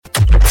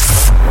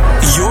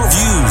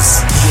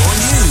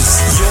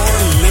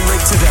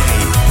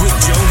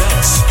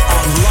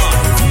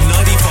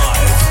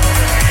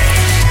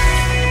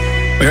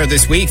We heard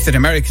this week that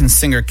American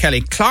singer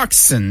Kelly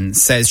Clarkson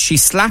says she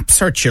slaps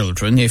her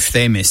children if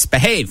they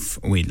misbehave.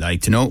 We'd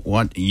like to know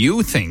what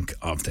you think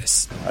of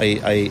this.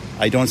 I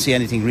don't see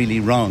anything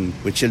really wrong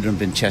with children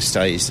being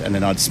chastised and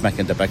an odd smack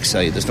in the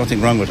backside. There's nothing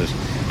wrong with it.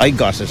 I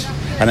got it,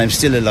 and I'm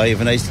still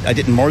alive, and I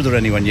didn't murder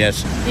anyone yet.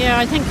 Yeah,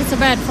 I think it's a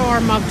bad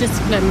form of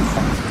discipline.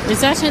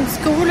 Is that in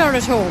school or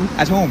at home?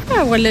 At home.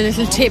 Oh, well, a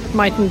little tip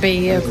mightn't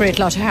be a great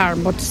lot of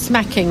harm, but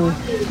smacking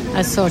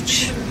as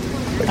such,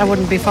 I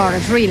wouldn't be for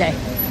it, really.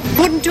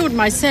 Wouldn't do it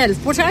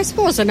myself, but I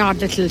suppose an odd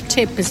little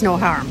tip is no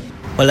harm.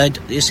 Well,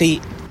 you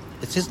see,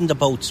 it isn't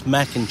about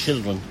smacking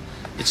children.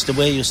 It's the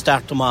way you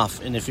start them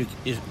off, and if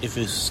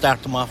you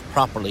start them off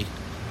properly,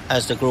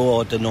 as they grow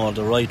out, they know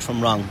the right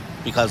from wrong.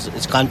 Because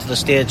it's gone to the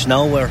stage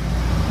now where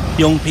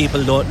young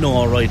people don't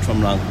know right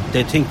from wrong.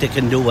 They think they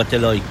can do what they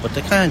like, but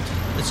they can't.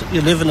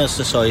 You live in a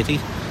society,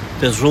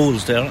 there's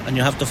rules there, and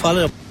you have to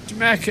follow them.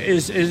 Smack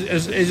is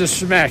a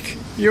smack.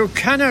 You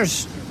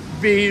cannot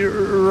be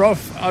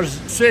rough or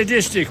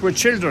sadistic with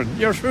children.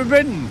 You're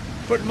forbidden.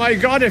 But my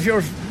God, if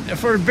you're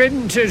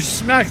forbidden to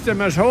smack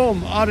them at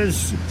home,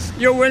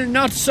 you will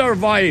not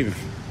survive.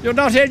 You're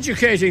not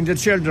educating the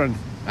children.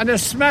 And a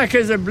smack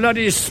is a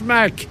bloody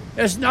smack.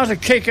 It's not a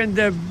kick in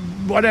the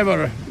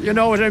whatever. You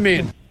know what I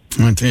mean?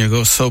 And there you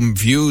go, some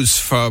views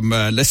from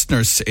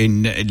listeners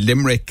in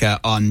Limerick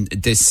on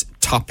this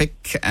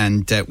topic,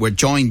 and we're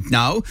joined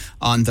now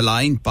on the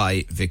line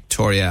by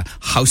Victoria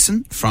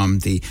Howson from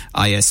the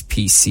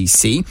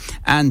ISPCC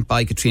and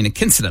by Katrina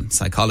Kinselan,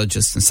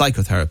 psychologist and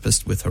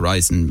psychotherapist with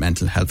Horizon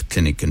Mental Health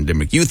Clinic and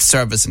Limerick Youth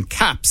Service and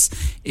CAPS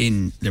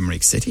in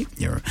Limerick City.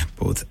 You're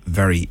both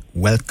very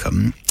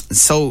welcome.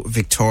 So,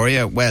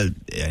 Victoria, well,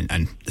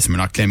 and listen, we're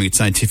not claiming it's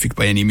scientific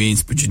by any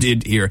means, but you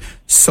did hear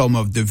some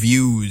of the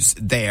views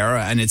there,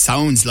 and it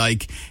sounds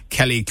like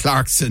Kelly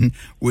Clarkson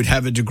would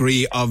have a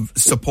degree of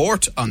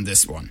support on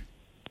this one.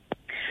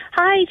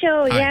 Hi,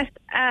 Joe. Hi. Yes,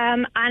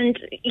 and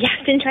yes,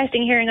 it's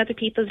interesting hearing other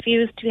people's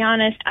views. To be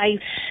honest, I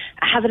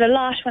have it a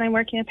lot when I'm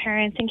working with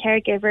parents and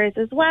caregivers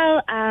as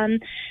well.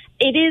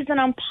 It is an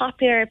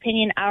unpopular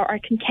opinion, or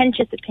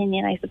contentious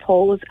opinion, I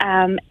suppose.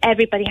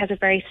 Everybody has a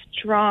very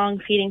strong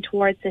feeling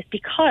towards this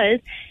because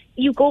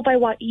you go by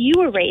what you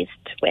were raised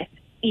with,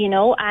 you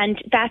know, and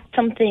that's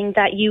something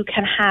that you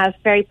can have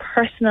very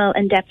personal,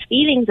 in-depth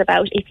feelings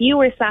about. If you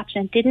were slapped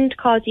and it didn't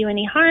cause you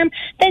any harm,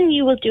 then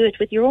you will do it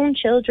with your own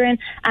children.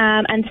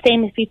 And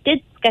same if you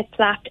did get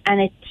slapped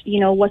and it, you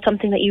know, was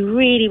something that you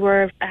really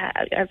were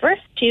averse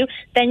to,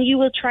 then you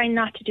will try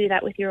not to do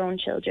that with your own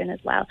children as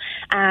well.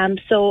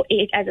 So,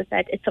 as I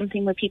said, it's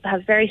something where people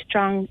have very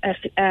strong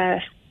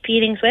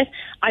feelings with.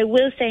 I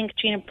will say, and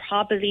Katrina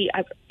probably,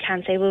 I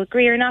can't say will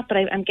agree or not, but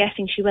I'm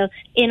guessing she will.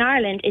 In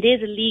Ireland, it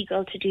is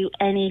illegal to do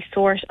any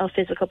sort of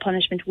physical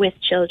punishment with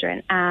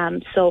children.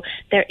 So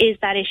there is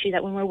that issue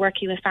that when we're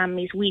working with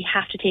families, we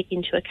have to take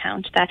into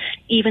account that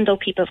even though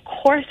people, of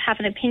course, have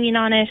an opinion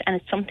on it, and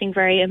it's something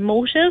very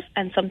emotive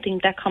and something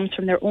that comes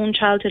from their own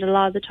childhood a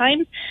lot of the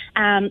time,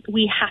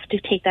 we have to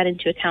take that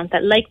into account.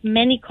 That like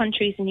many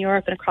countries in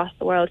Europe and across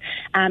the world,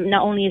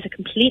 not only is it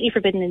completely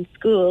forbidden in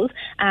schools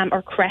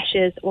or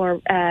creches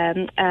or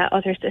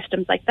other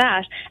systems like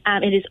that,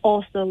 it is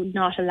also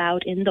not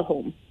allowed in the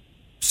home.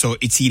 So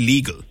it's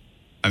illegal.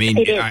 I mean,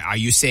 are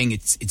you saying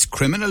it's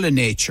criminal in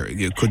nature?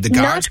 Could the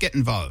guards get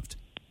involved?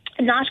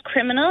 Not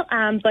criminal,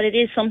 but it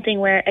is something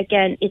where,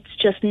 again, it's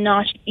just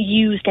not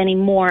used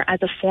anymore as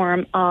a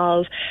form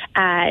of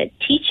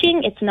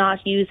teaching. It's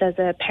not used as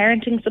a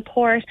parenting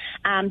support.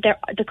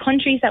 The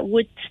countries that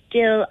would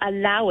still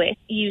allow it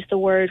use the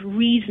word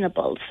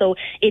reasonable. So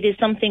it is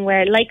something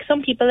where, like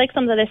some people, like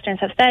some of the listeners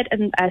have said,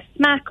 a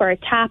smack or a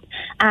tap,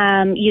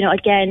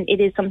 again, it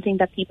is something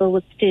that people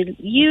would still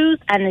use.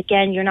 And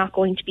again, you're not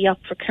going to be up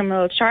for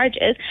criminal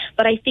charges.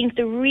 But I think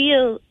the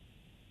real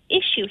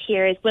issue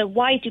here is, well,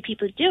 why do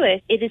people do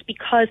it? It is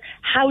because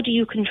how do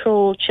you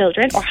control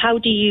children, or how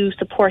do you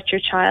support your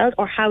child,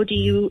 or how do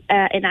you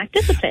enact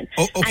discipline?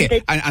 Oh,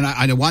 okay, and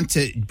I want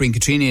to bring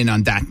Katrina in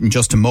on that in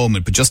just a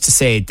moment, but just to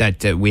say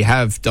that we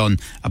have done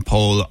a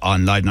poll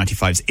on Live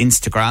 95's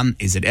Instagram.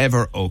 Is it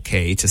ever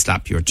okay to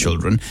slap your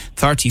children?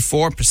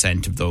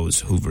 34% of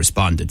those who've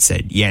responded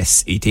said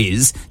yes, it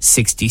is.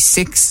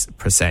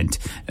 66%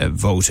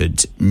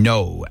 voted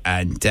no.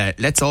 And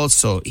let's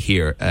also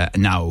hear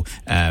now,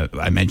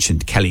 I mentioned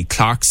Kelly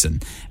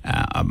Clarkson,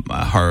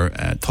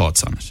 her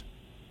thoughts on it.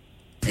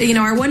 You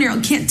know, our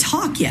 1-year-old can't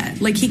talk yet.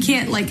 Like, he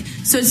can't,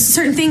 so it's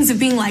certain things of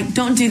being like,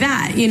 don't do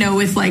that,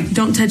 with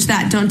don't touch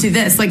that, don't do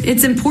this. Like,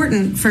 it's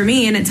important for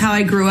me, and it's how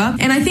I grew up.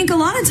 And I think a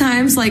lot of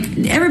times,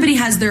 everybody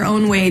has their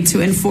own way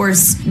to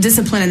enforce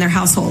discipline in their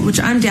household, which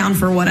I'm down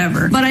for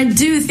whatever. But I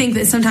do think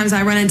that sometimes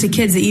I run into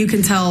kids that you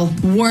can tell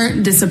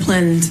weren't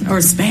disciplined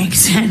or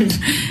spanked.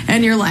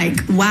 And you're like,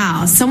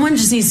 wow, someone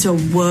just needs to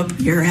whoop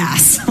your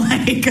ass.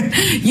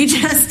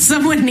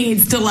 Someone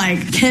needs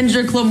to,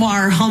 Kendrick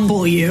Lamar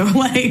humble you.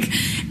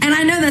 And And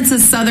I know that's a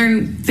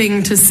Southern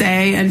thing to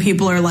say, and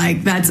people are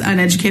like, that's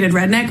uneducated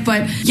redneck.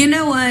 But you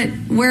know what?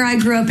 Where I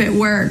grew up, it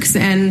works.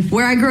 And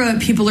where I grew up,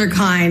 people are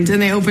kind,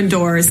 and they open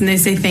doors, and they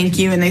say thank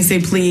you, and they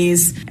say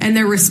please, and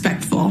they're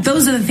respectful.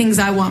 Those are the things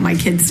I want my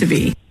kids to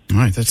be. All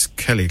right, that's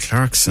Kelly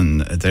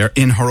Clarkson there,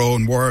 in her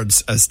own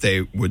words, as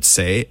they would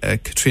say.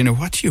 Katrina,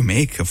 what do you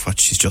make of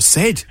what she's just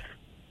said?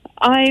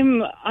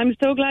 I'm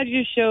so glad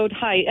you showed.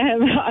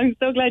 I'm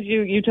so glad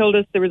you told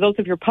us the results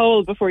of your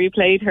poll before you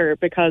played her,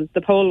 because the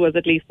poll was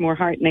at least more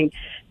heartening.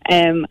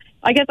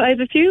 I guess I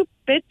have a few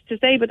bits to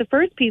say, but the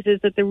first piece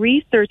is that the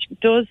research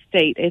does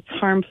state it's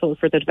harmful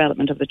for the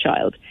development of the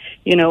child.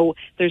 You know,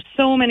 there's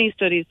so many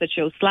studies that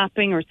show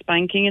slapping or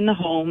spanking in the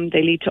home,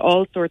 they lead to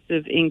all sorts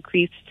of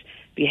increased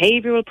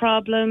behavioural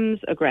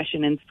problems,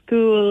 aggression in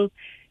school,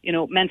 you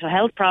know, mental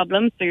health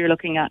problems. So you're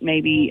looking at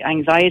maybe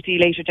anxiety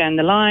later down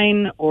the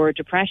line, or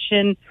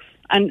depression.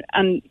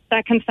 And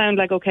that can sound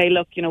like, okay,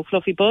 look, you know,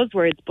 fluffy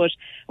buzzwords, but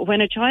when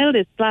a child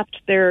is slapped,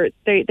 they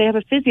have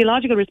a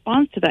physiological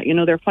response to that. You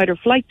know, their fight or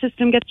flight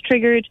system gets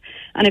triggered.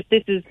 And if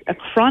this is a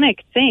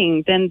chronic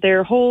thing, then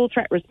their whole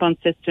threat response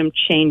system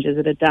changes,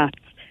 it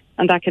adapts.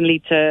 And that can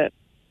lead to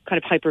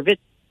kind of hypervigilance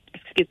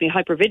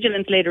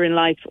later in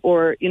life,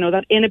 or, you know,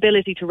 that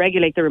inability to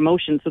regulate their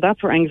emotions. So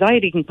that's where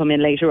anxiety can come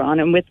in later on.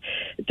 And with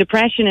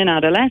depression in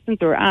adolescence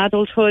or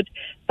adulthood,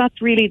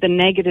 that's really the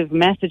negative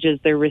messages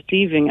they're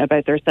receiving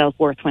about their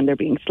self-worth when they're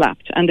being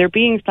slapped. And they're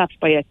being slapped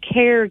by a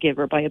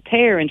caregiver, by a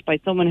parent, by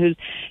someone who's,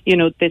 you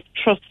know, this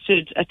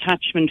trusted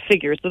attachment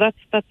figure. So that's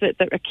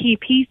a key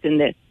piece in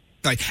this.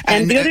 Right.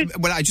 And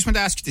well, I just want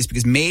to ask you this,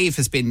 because Maeve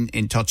has been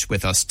in touch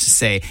with us to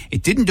say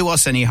it didn't do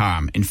us any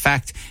harm. In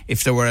fact,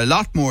 if there were a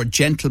lot more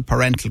gentle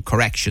parental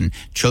correction,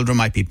 children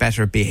might be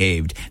better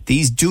behaved.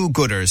 These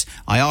do-gooders,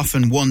 I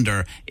often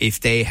wonder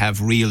if they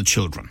have real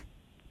children.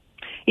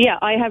 Yeah,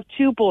 I have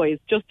 2 boys,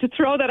 just to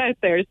throw that out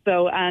there.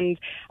 So, and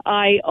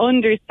I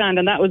understand,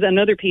 and that was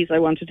another piece I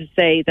wanted to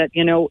say, that,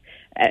 you know,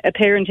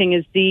 parenting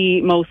is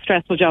the most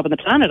stressful job on the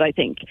planet, I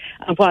think.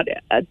 And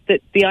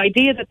the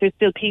idea that there's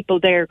still people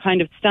there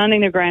kind of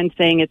standing their ground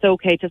saying it's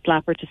okay to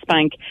slap or to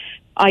spank,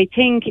 I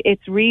think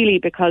it's really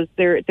because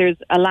there's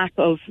a lack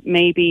of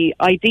maybe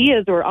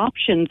ideas or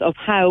options of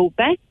how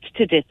best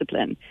to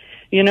discipline,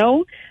 you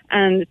know?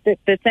 And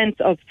the sense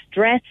of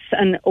stress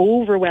and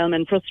overwhelm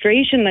and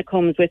frustration that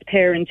comes with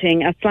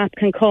parenting, a slap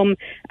can come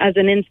as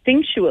an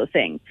instinctual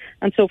thing.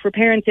 And so for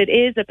parents, it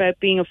is about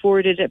being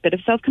afforded a bit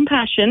of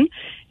self-compassion,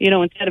 you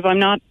know, instead of I'm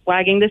not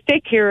wagging the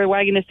stick here or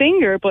wagging the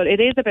finger, but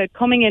it is about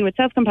coming in with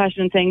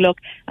self-compassion and saying, look,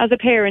 as a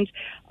parent,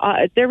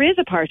 there is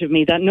a part of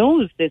me that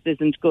knows this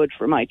isn't good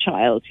for my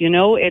child. You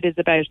know, it is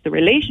about the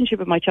relationship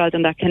with my child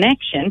and that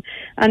connection,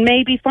 and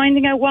maybe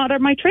finding out what are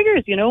my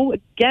triggers, you know,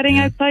 getting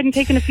outside and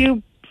taking a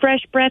few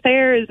fresh breath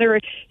airs, or,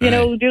 you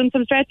know, doing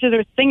some stretches,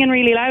 or singing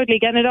really loudly,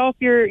 getting it off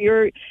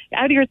your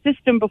out of your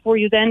system before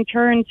you then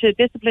turn to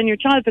discipline your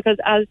child. Because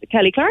as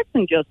Kelly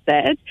Clarkson just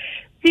said,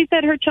 she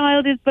said her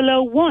child is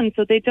below 1,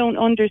 so they don't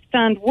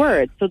understand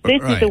words. So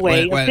this is a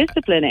way of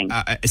disciplining.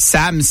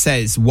 Sam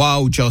says,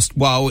 wow, just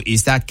wow.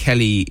 Is that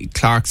Kelly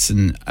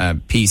Clarkson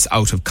piece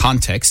out of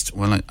context?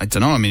 Well, I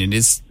don't know. I mean, it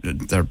is,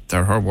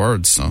 they're her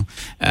words. So,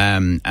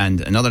 and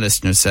another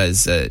listener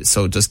says,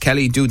 so does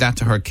Kelly do that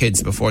to her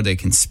kids before they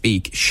can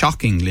speak?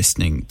 Shocking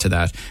listening to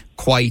that.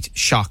 Quite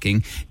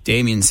shocking.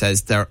 Damien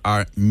says there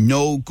are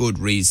no good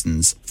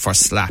reasons for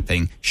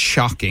slapping.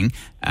 Shocking.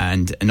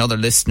 And another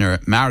listener,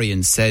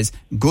 Marion, says,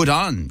 good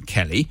on,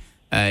 Kelly.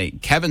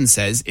 Kevin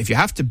says, if you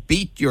have to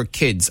beat your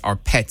kids or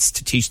pets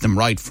to teach them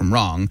right from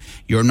wrong,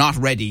 you're not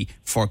ready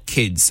for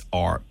kids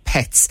or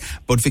pets.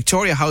 But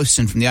Victoria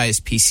Houston from the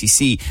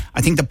ISPCC, I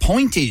think the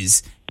point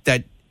is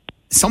that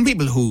some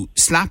people who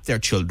slap their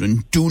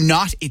children do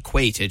not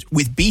equate it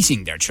with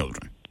beating their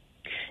children.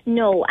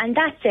 No, and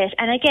that's it.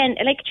 And again,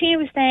 like Trina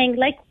was saying,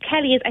 like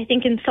Kelly is, I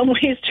think, in some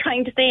ways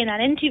trying to say in that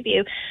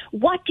interview,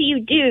 what do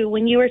you do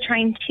when you are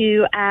trying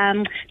to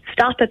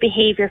stop a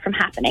behaviour from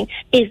happening?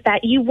 Is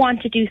that you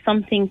want to do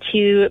something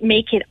to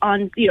make it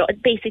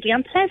basically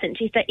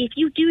unpleasant. Is that if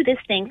you do this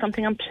thing,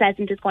 something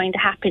unpleasant is going to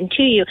happen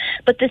to you.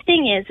 But the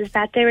thing is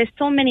that there is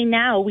so many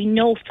now, we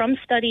know from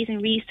studies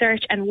and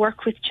research and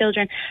work with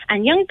children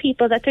and young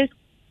people, that there's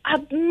a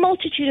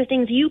multitude of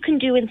things you can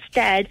do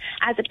instead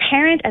as a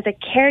parent, as a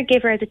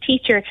caregiver, as a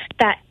teacher,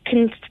 that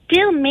can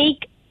still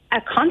make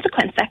a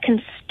consequence, that can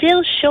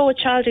still show a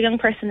child or young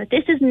person that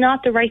this is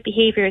not the right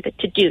behaviour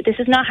to do. This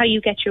is not how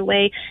you get your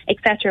way,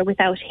 etc.,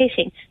 without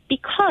hitting.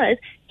 Because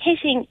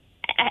hitting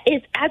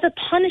is, as a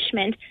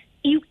punishment,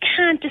 you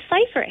can't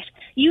decipher it.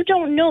 You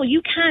don't know.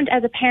 You can't,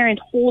 as a parent,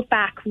 hold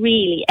back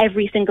really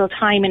every single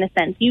time, in a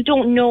sense. You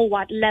don't know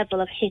what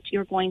level of hit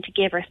you're going to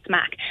give or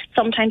smack.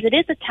 Sometimes it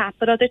is a tap,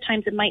 but other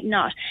times it might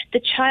not.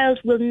 The child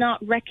will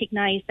not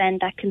recognise then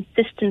that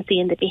consistency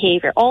in the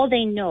behaviour. All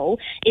they know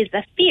is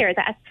the fear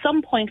that at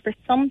some point, for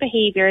some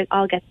behaviours,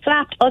 I'll get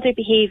slapped, other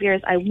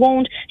behaviours I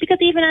won't. Because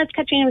even as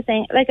Katrina was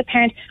saying, like a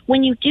parent,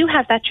 when you do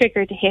have that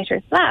trigger to hit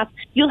or slap,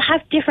 you'll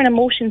have different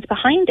emotions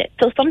behind it.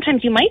 So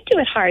sometimes you might do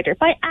it harder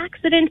by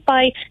accident,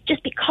 by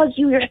just because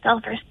you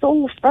yourself are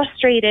so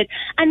frustrated.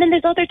 And then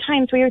there's other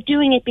times where you're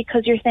doing it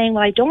because you're saying,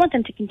 well, I don't want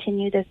them to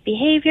continue this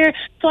behaviour,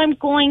 so I'm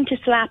going to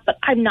slap, but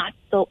I'm not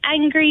so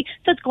angry,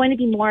 so it's going to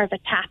be more of a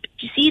tap.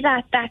 Do you see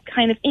that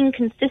kind of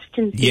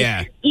inconsistency?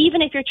 Yeah.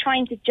 Even if you're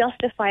trying to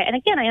justify it, and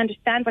again, I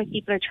understand why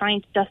people are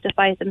trying to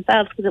justify it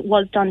themselves because it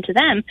was done to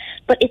them,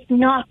 but it's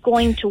not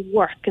going to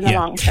work in the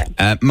long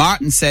term.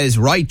 Martin says,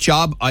 right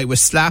job, I was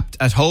slapped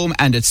at home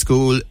and at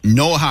school,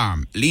 no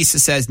harm. Lisa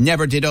says,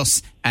 never did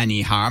us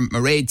any harm.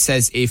 Mairead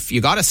says, if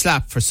you got a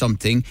slap for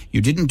something, you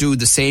didn't do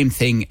the same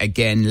thing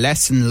again.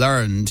 Lesson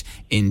learned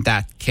in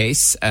that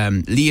case.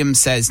 Liam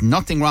says,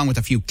 nothing wrong with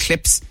a few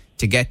clips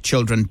to get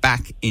children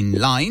back in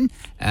line.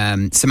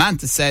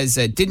 Samantha says,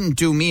 didn't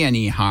do me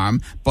any harm,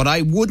 but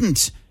I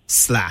wouldn't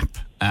slap.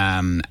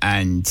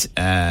 And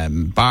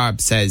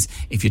Barb says,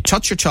 if you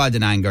touch your child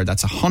in anger,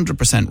 that's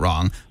 100%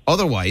 wrong.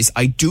 Otherwise,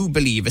 I do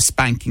believe a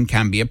spanking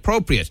can be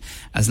appropriate,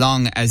 as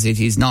long as it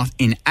is not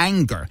in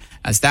anger,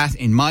 as that,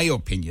 in my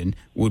opinion,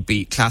 would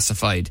be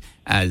classified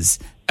as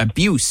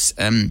abuse.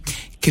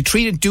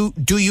 Katrina,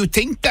 do you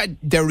think that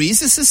there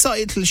is a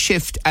societal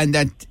shift and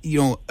that,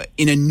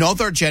 in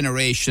another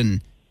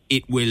generation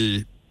it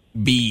will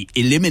be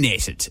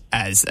eliminated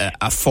as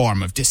a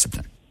form of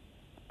discipline?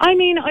 I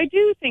mean, I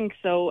do think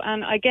so.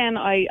 And again,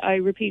 I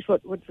repeat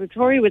what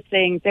Victoria was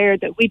saying there,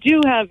 that we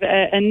do have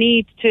a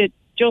need to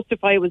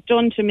justify it was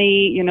done to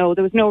me,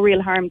 there was no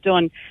real harm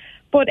done.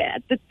 But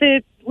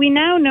we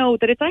now know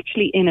that it's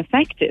actually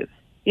ineffective.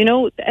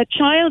 A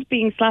child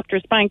being slapped or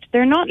spanked,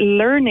 they're not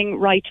learning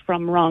right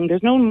from wrong.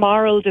 There's no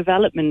moral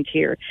development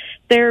here.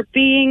 They're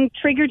being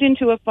triggered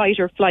into a fight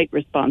or flight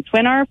response.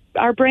 When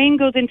our brain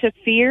goes into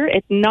fear,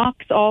 it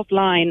knocks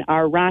offline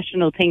our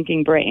rational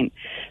thinking brain.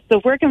 So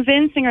if we're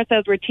convincing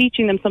ourselves we're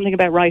teaching them something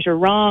about right or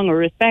wrong or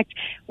respect,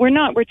 we're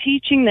not. We're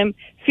teaching them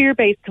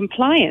fear-based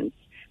compliance.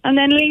 And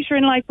then later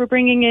in life, we're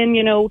bringing in,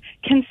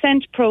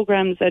 consent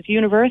programs at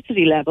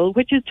university level,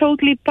 which is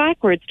totally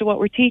backwards to what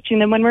we're teaching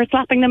them when we're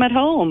slapping them at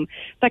home.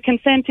 That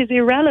consent is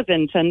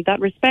irrelevant and that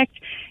respect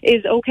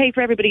is okay for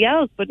everybody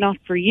else, but not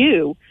for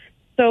you.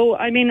 So,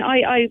 I mean,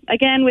 I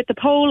again, with the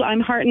poll, I'm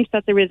heartened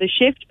that there is a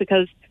shift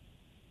because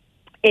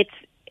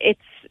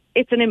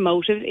it's an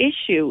emotive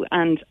issue.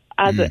 And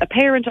as a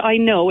parent, I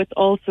know it's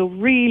also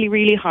really,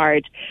 really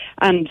hard.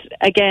 And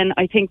again,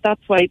 I think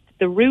that's why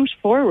the route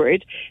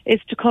forward is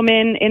to come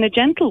in a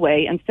gentle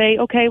way and say,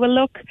 okay, well,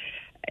 look,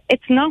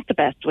 it's not the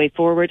best way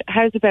forward.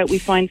 How's about we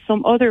find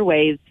some other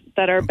ways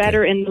that are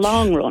better in the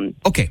long run?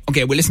 Okay.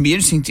 Well, listen, it'll be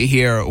interesting to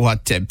hear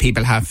what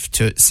people have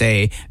to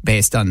say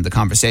based on the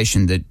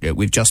conversation that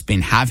we've just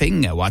been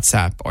having.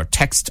 WhatsApp or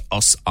text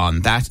us on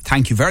that.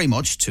 Thank you very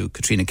much to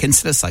Katrina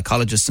Kinsella,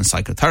 psychologist and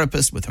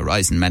psychotherapist with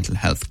Horizon Mental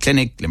Health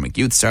Clinic, Limerick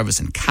Youth Service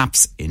and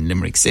CAPS in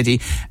Limerick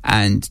City,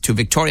 and to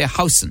Victoria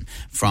Howson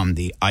from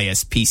the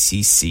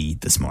ISPCC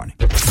this morning.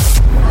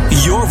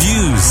 Your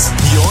views,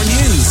 your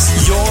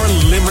news, your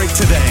Limerick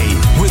Today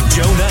with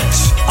Joe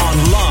Nash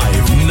on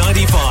Live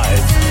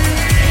 95.